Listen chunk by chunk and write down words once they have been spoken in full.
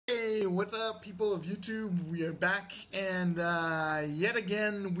what's up, people of YouTube? We are back, and yet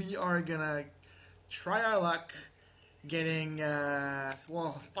again, we are gonna try our luck getting,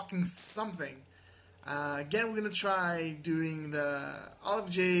 well, fucking something. Again, we're gonna try doing the Olive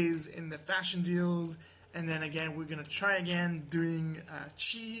J's in the fashion deals, and then again, we're gonna try again doing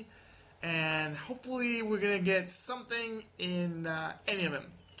Chi, and hopefully, we're gonna get something in any of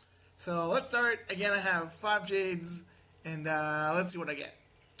them. So let's start. Again, I have 5 Jades, and let's see what I get.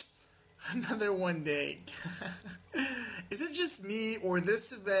 Another one day. Is it just me, or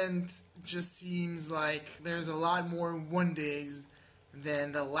this event just seems like there's a lot more one days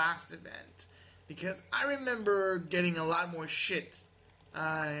than the last event? Because I remember getting a lot more shit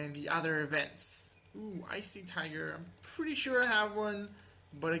in the other events. Ooh, Icy Tiger. I'm pretty sure I have one,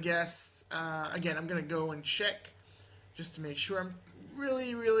 but I guess, again, I'm gonna go and check just to make sure. I'm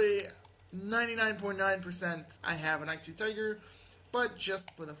really 99.9% I have an Icy Tiger. But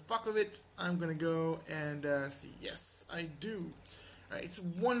just for the fuck of it, I'm gonna go and see. Yes, I do. Alright, it's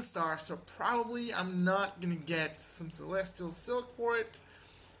 1 star, so probably I'm not gonna get some Celestial Silk for it.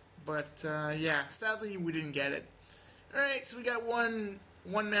 But yeah, sadly we didn't get it. Alright, so we got one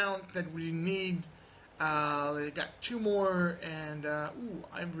mount that we need. They got 2 more, and ooh,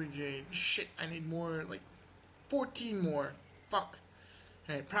 Ivory Jade. Shit, I need more, like 14 more. Fuck.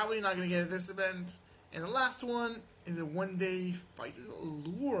 Alright, probably not gonna get it this event. And the last one is a 1-day fight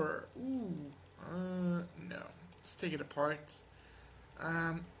lure. Ooh, no. Let's take it apart.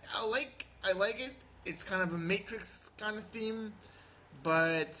 I like it. It's kind of a Matrix kind of theme,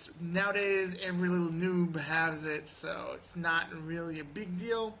 but nowadays every little noob has it, so it's not really a big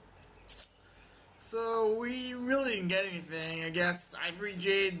deal. So we really didn't get anything. I guess Ivory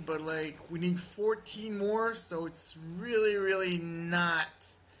Jade, but like we need 14 more, so it's really not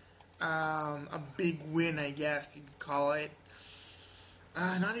a big win, I guess you could call it.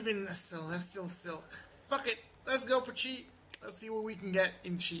 Not even a Celestial Silk. Fuck it. Let's go for Chi. Let's see what we can get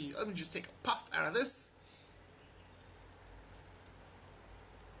in Chi. Let me just take a puff out of this.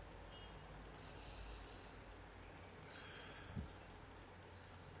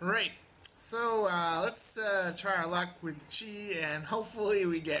 Right. So let's try our luck with Chi, and hopefully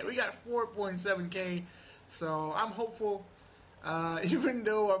we got 4.7k. So I'm hopeful. Even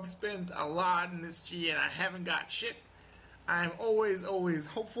though I've spent a lot in this Chi and I haven't got shit, I'm always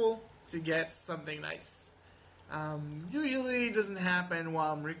hopeful to get something nice. Usually it doesn't happen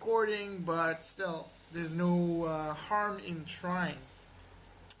while I'm recording, but still, there's no harm in trying.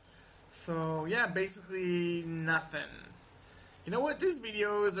 So yeah, basically nothing. You know what? These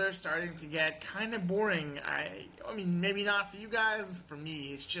videos are starting to get kind of boring. I mean, maybe not for you guys. For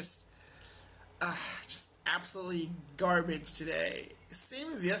me, it's just absolutely garbage today. Same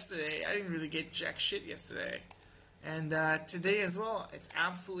as yesterday. I didn't really get jack shit yesterday. And today as well, it's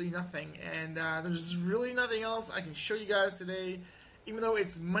absolutely nothing. And there's really nothing else I can show you guys today. Even though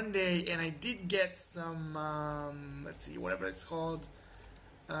it's Monday and I did get some, let's see, whatever it's called.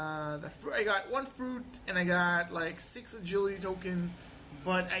 I got 1 fruit and I got like 6 agility token.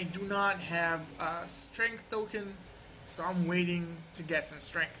 But I do not have a strength token. So I'm waiting to get some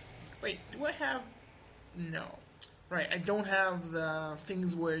strength. Wait, do I have... No. Right, I don't have the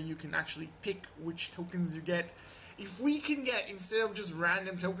things where you can actually pick which tokens you get. If we can get, instead of just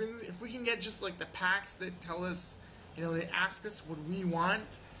random tokens, if we can get just like the packs that tell us, you know, they ask us what we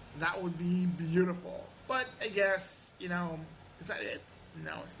want, that would be beautiful. But I guess, you know, is that it?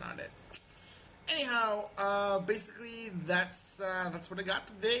 No, it's not it. Anyhow, basically that's what I got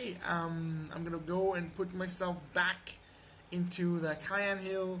for today. I'm gonna go and put myself back into the Cayenne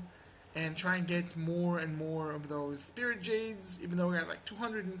Hill and try and get more and more of those Spirit Jades. Even though we got like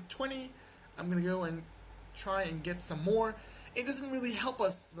 220, I'm gonna go and try and get some more. It doesn't really help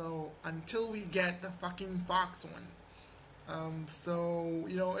us though until we get the fucking Fox one. So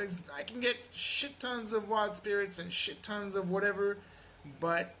you know, I can get shit tons of Wild Spirits and shit tons of whatever,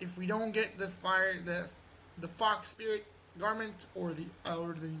 but if we don't get the Fox Spirit garment or the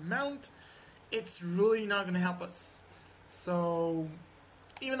mount, it's really not gonna help us. So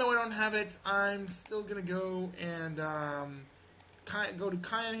even though I don't have it, I'm still gonna go and go to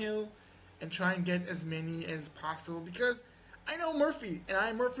Cayenne Hill and try and get as many as possible, because I know Murphy, and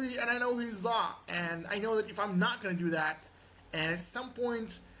I know his law, and I know that if I'm not gonna do that, and at some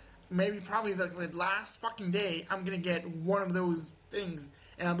point, maybe probably like the last fucking day, I'm gonna get one of those things,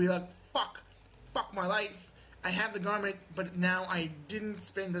 and I'll be like, fuck my life. I have the garment, but now I didn't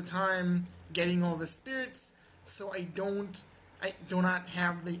spend the time getting all the spirits, so I do not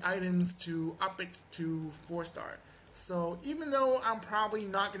have the items to up it to 4 star. So even though I'm probably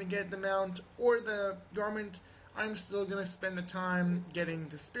not going to get the mount or the garment, I'm still gonna spend the time getting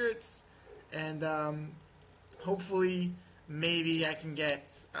the spirits, and hopefully maybe I can get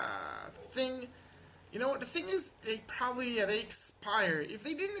the thing. You know what, the thing is, they probably, yeah, they expire. If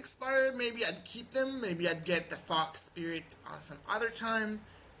they didn't expire, maybe I'd keep them. Maybe I'd get the Fox Spirit on some other time.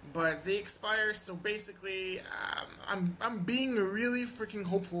 But they expire, so basically, I'm being really freaking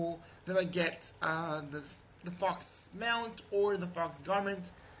hopeful that I get the Fox Mount or the Fox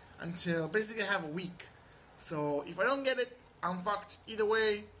Garment until basically I have a week. So if I don't get it, I'm fucked either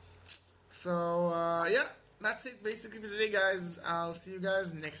way. So yeah, that's it basically for today, guys. I'll see you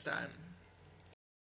guys next time.